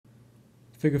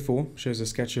Figure 4 shows a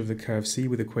sketch of the curve C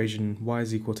with equation y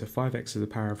is equal to 5x to the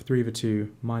power of 3 over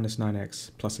 2 minus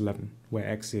 9x plus 11, where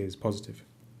x is positive.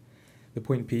 The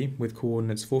point P with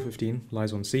coordinates 4, 15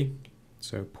 lies on C,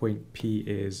 so point P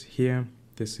is here,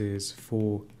 this is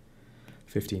 4,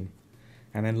 15,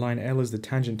 and then line L is the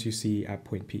tangent to C at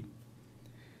point P.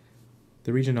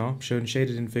 The region R, shown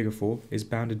shaded in figure 4, is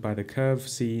bounded by the curve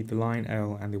C, the line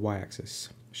L, and the y-axis.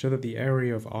 Show that the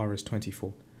area of R is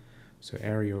 24. So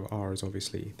area of R is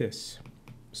obviously this.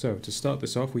 So to start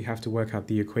this off, we have to work out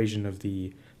the equation of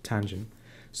the tangent.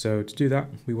 So to do that,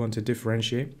 we want to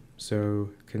differentiate. So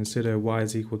consider y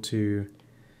is equal to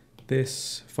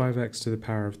this 5x to the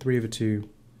power of 3 over 2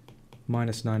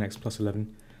 minus 9x plus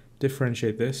 11.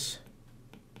 Differentiate this,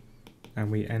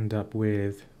 and we end up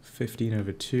with 15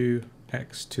 over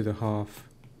 2x to the half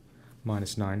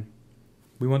minus 9.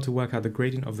 We want to work out the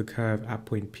gradient of the curve at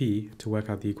point P to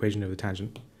work out the equation of the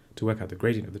tangent. To work out the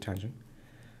gradient of the tangent.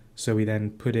 So we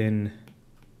then put in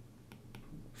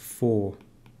 4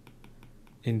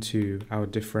 into our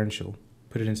differential,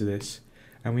 put it into this,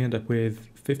 and we end up with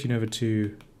 15 over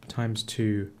 2 times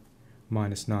 2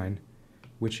 minus 9,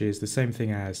 which is the same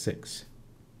thing as 6.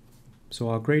 So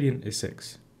our gradient is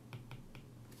 6.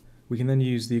 We can then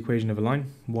use the equation of a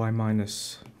line, y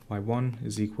minus y1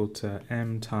 is equal to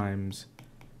m times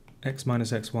x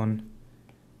minus x1.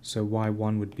 So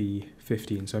y1 would be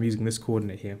 15, so I'm using this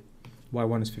coordinate here.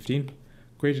 y1 is 15,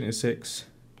 gradient is 6,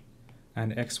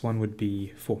 and x1 would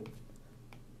be 4.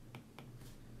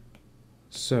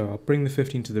 So I'll bring the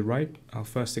 15 to the right. I'll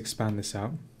first expand this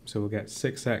out. So we'll get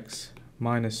 6x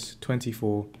minus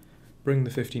 24, bring the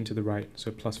 15 to the right,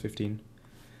 so plus 15.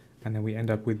 And then we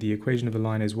end up with the equation of a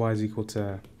line is y is equal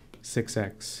to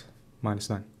 6x minus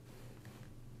 9.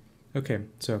 Okay,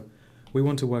 so we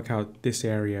want to work out this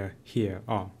area here,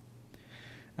 R.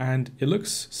 And it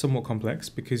looks somewhat complex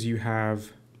because you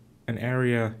have an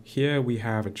area here, we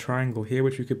have a triangle here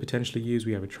which we could potentially use,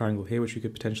 we have a triangle here which we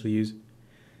could potentially use.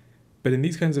 But in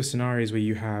these kinds of scenarios where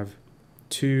you have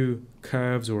two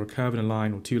curves or a curve and a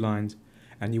line or two lines,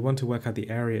 and you want to work out the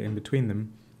area in between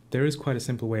them, there is quite a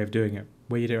simple way of doing it,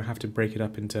 where you don't have to break it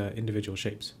up into individual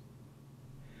shapes.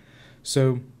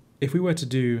 So if we were to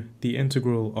do the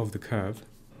integral of the curve,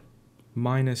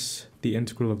 minus the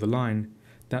integral of the line,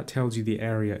 that tells you the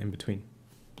area in between.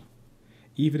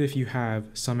 Even if you have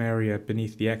some area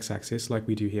beneath the x-axis, like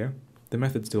we do here, the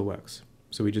method still works.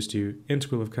 So we just do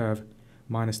integral of curve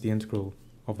minus the integral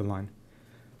of the line.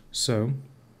 So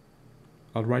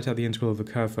I'll write out the integral of the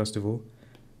curve first of all,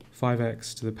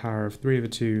 5x to the power of 3 over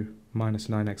 2 minus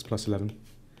 9x plus 11.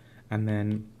 And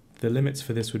then the limits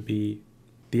for this would be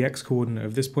the x-coordinate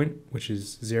of this point, which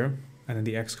is 0, and then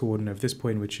the x-coordinate of this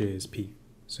point, which is p.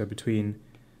 So between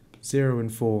 0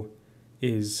 and 4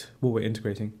 is what we're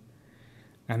integrating.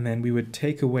 And then we would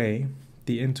take away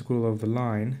the integral of the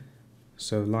line,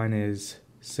 so the line is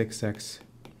 6x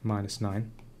minus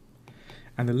 9.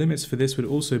 And the limits for this would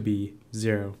also be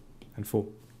 0 and 4.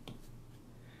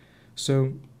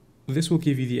 So this will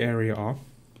give you the area R,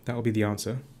 that will be the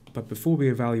answer. But before we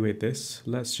evaluate this,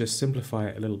 let's just simplify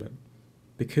it a little bit.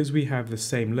 Because we have the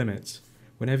same limits,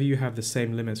 whenever you have the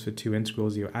same limits for two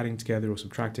integrals you're adding together or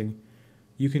subtracting,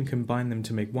 you can combine them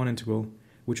to make one integral,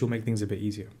 which will make things a bit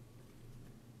easier.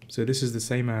 So this is the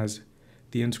same as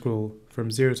the integral from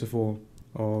 0 to 4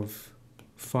 of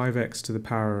 5x to the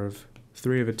power of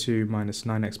 3 over 2 minus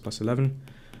 9x plus 11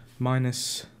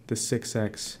 minus the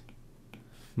 6x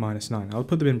minus 9. I'll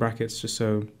put them in brackets just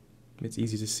so it's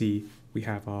easy to see. We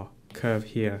have our curve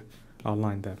here, our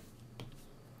line there.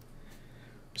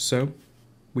 So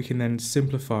we can then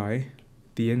simplify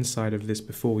the inside of this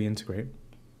before we integrate.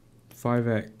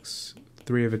 5x,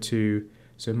 3 over 2,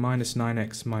 so minus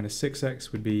 9x minus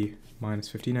 6x would be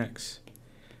minus 15x.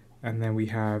 And then we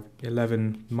have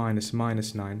 11 minus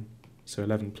minus 9, so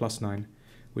 11 plus 9,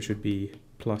 which would be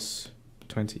plus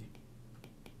 20.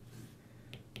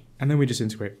 And then we just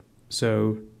integrate.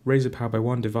 So raise the power by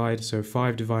 1, divide, so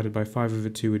 5 divided by 5 over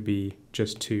 2 would be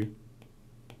just 2.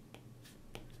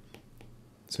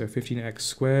 So 15x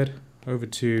squared over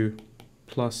 2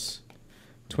 plus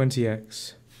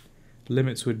 20x.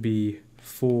 Limits would be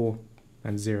 4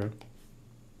 and 0.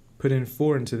 Put in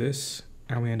 4 into this,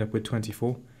 and we end up with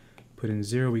 24. Put in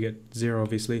 0, we get 0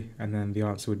 obviously, and then the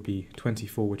answer would be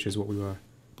 24, which is what we were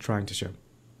trying to show.